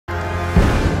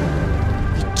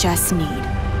just need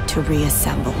to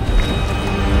reassemble.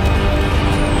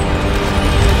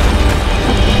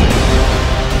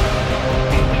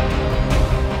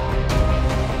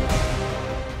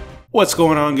 What's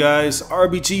going on, guys?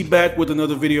 RBG back with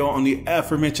another video on the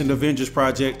aforementioned Avengers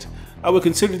Project. I would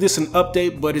consider this an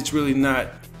update, but it's really not.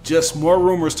 Just more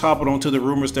rumors toppled onto the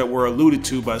rumors that were alluded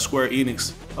to by Square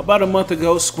Enix. About a month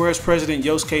ago, Square's president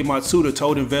Yosuke Matsuda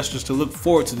told investors to look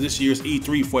forward to this year's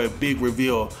E3 for a big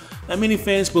reveal. And many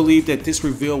fans believe that this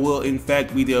reveal will in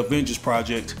fact be the Avengers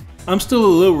Project. I'm still a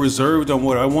little reserved on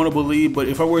what I want to believe, but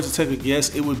if I were to take a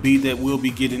guess, it would be that we'll be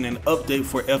getting an update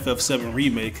for FF7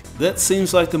 Remake. That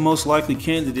seems like the most likely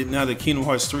candidate now that Kingdom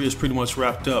Hearts 3 is pretty much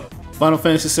wrapped up. Final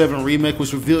Fantasy VII Remake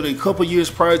was revealed a couple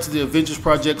years prior to the Avengers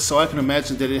Project, so I can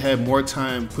imagine that it had more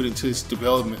time put into its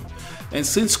development. And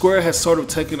since Square has sort of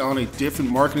taken on a different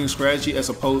marketing strategy as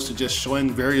opposed to just showing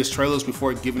various trailers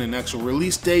before giving an actual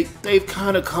release date, they've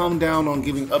kind of calmed down on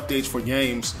giving updates for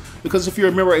games. Because if you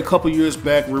remember, a couple years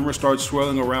back, rumors started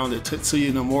swirling around that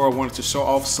Tetsuya Nomura wanted to show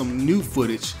off some new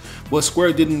footage, but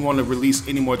Square didn't want to release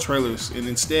any more trailers and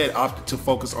instead opted to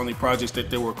focus on the projects that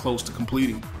they were close to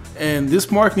completing. And this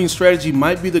marketing strategy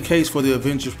might be the case for the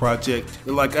Avengers Project.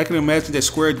 Like, I can imagine that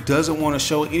Square doesn't want to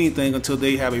show anything until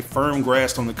they have a firm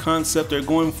grasp on the concept they're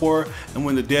going for and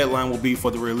when the deadline will be for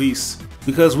the release.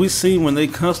 Because we've seen when they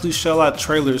constantly shell out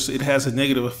trailers, it has a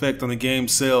negative effect on the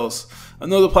game's sales.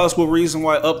 Another possible reason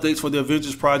why updates for the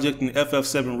Avengers Project and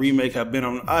FF7 Remake have been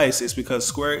on ice is because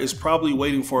Square is probably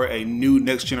waiting for a new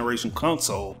next generation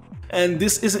console. And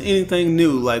this isn't anything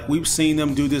new, like we've seen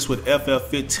them do this with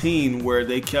FF15 where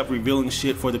they kept revealing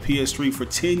shit for the PS3 for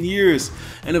 10 years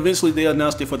and eventually they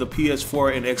announced it for the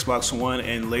PS4 and Xbox One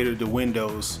and later the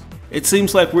Windows. It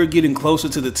seems like we're getting closer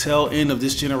to the tail end of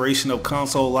this generation of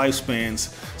console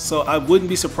lifespans, so I wouldn't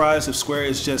be surprised if Square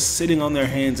is just sitting on their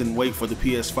hands and wait for the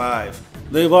PS5.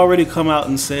 They've already come out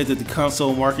and said that the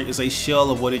console market is a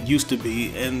shell of what it used to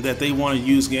be and that they want to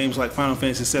use games like Final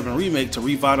Fantasy VII Remake to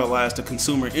revitalize the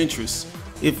consumer interest.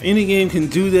 If any game can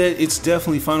do that, it's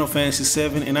definitely Final Fantasy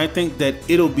VII, and I think that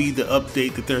it'll be the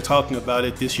update that they're talking about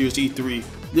at this year's E3.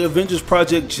 The Avengers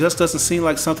Project just doesn't seem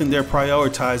like something they're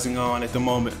prioritizing on at the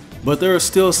moment. But there are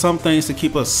still some things to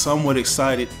keep us somewhat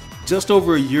excited. Just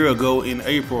over a year ago in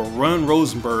April, Ron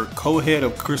Rosenberg, co-head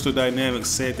of Crystal Dynamics,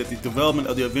 said that the development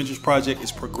of the Avengers Project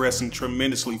is progressing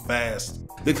tremendously fast.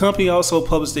 The company also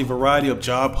published a variety of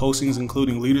job postings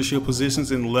including leadership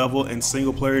positions in level and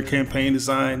single-player campaign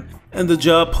design, and the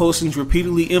job postings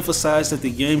repeatedly emphasized that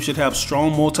the game should have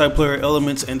strong multiplayer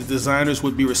elements and the designers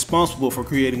would be responsible for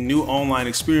creating new online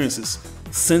experiences.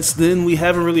 Since then, we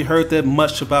haven't really heard that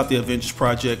much about the Avengers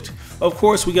Project. Of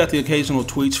course, we got the occasional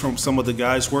tweets from some of the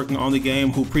guys working on the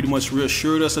game who pretty much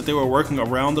reassured us that they were working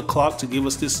around the clock to give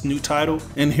us this new title,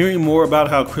 and hearing more about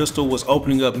how Crystal was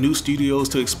opening up new studios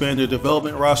to expand their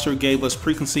development roster gave us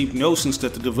preconceived notions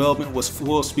that the development was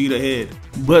full speed ahead.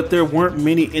 But there weren't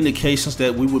many indications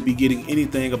that we would be getting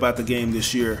anything about the game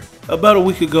this year. About a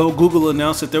week ago, Google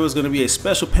announced that there was going to be a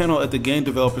special panel at the Game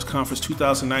Developers Conference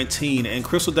 2019, and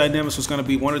Crystal Dynamics was going to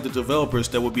be one of the developers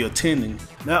that would be attending.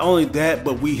 Not only that,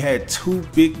 but we had two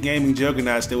big gaming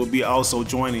juggernauts that would be also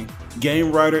joining: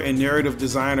 game writer and narrative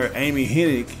designer Amy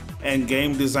Hennig and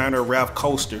game designer Ralph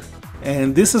Koester.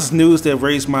 And this is news that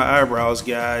raised my eyebrows,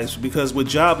 guys, because with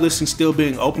job listings still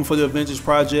being open for the Avengers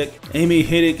Project, Amy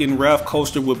Hennig and Ralph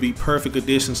Koester would be perfect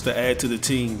additions to add to the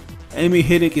team. Amy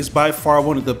Hennig is by far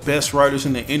one of the best writers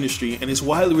in the industry and is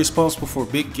widely responsible for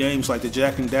big games like the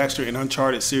Jak and Daxter and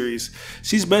Uncharted series.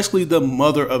 She's basically the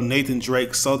mother of Nathan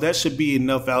Drake, so that should be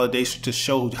enough validation to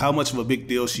show how much of a big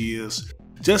deal she is.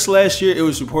 Just last year, it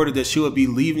was reported that she would be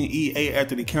leaving EA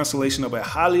after the cancellation of a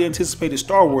highly anticipated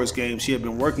Star Wars game she had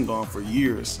been working on for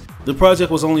years. The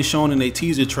project was only shown in a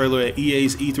teaser trailer at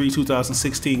EA's E3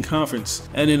 2016 conference,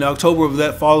 and in October of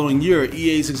that following year,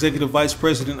 EA's executive vice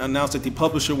president announced that the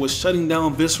publisher was shutting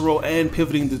down Visceral and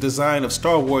pivoting the design of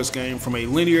Star Wars game from a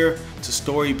linear to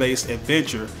story-based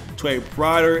adventure to a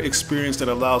broader experience that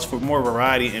allows for more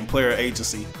variety and player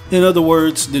agency. In other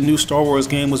words, the new Star Wars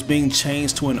game was being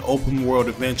changed to an open world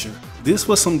adventure. This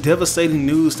was some devastating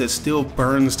news that still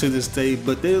burns to this day,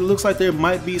 but it looks like there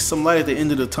might be some light at the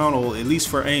end of the tunnel, at least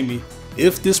for Amy.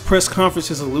 If this press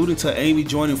conference is alluding to Amy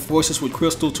joining forces with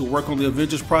Crystal to work on the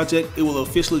Avengers Project, it will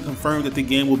officially confirm that the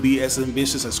game will be as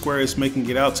ambitious as Square is making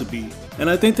it out to be. And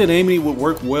I think that Amy would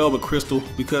work well with Crystal,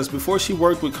 because before she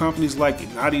worked with companies like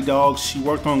Naughty Dog, she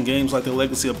worked on games like the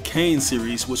Legacy of Kain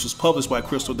series, which was published by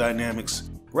Crystal Dynamics.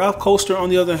 Ralph Koester, on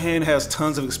the other hand, has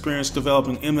tons of experience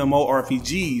developing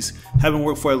MMORPGs, having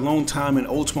worked for a long time in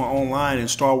Ultima Online and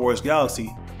Star Wars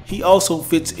Galaxy. he also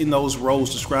fits in those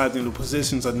roles described in the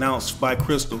positions announced by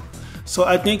Crystal. So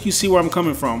I think you see where I'm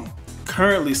coming from.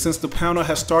 Currently, since the panel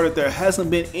has started, there hasn't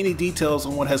been any details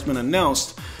on what has been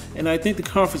announced, and I think the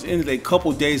conference ended a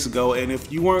couple days ago, and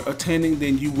if you weren't attending,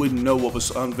 then you wouldn't know what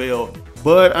was unveiled.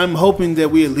 But I'm hoping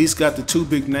that we at least got the 2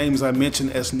 big names I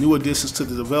mentioned as new additions to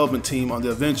the development team on the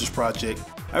Avengers Project.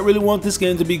 I really want this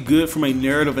game to be good from a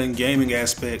narrative and gaming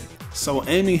aspect, so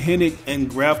Amy Hennig and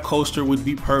Graf Coaster would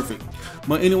be perfect.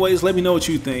 But anyways, let me know what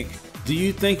you think. Do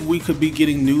you think we could be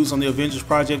getting news on the Avengers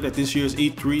Project at this year's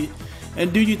E3?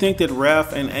 And do you think that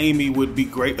Raph and Amy would be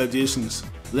great additions?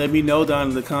 Let me know down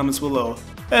in the comments below.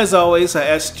 As always, I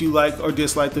ask you like or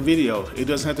dislike the video. It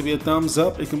doesn't have to be a thumbs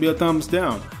up, it can be a thumbs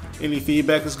down. Any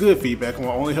feedback is good feedback and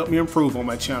will only help me improve on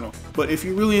my channel. But if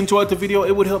you really enjoyed the video,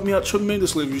 it would help me out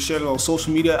tremendously if you shared it on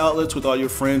social media outlets with all your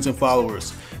friends and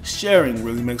followers. Sharing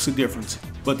really makes a difference.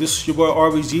 But this is your boy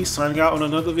RBG signing out on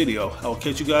another video. I will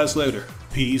catch you guys later.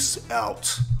 Peace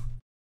out.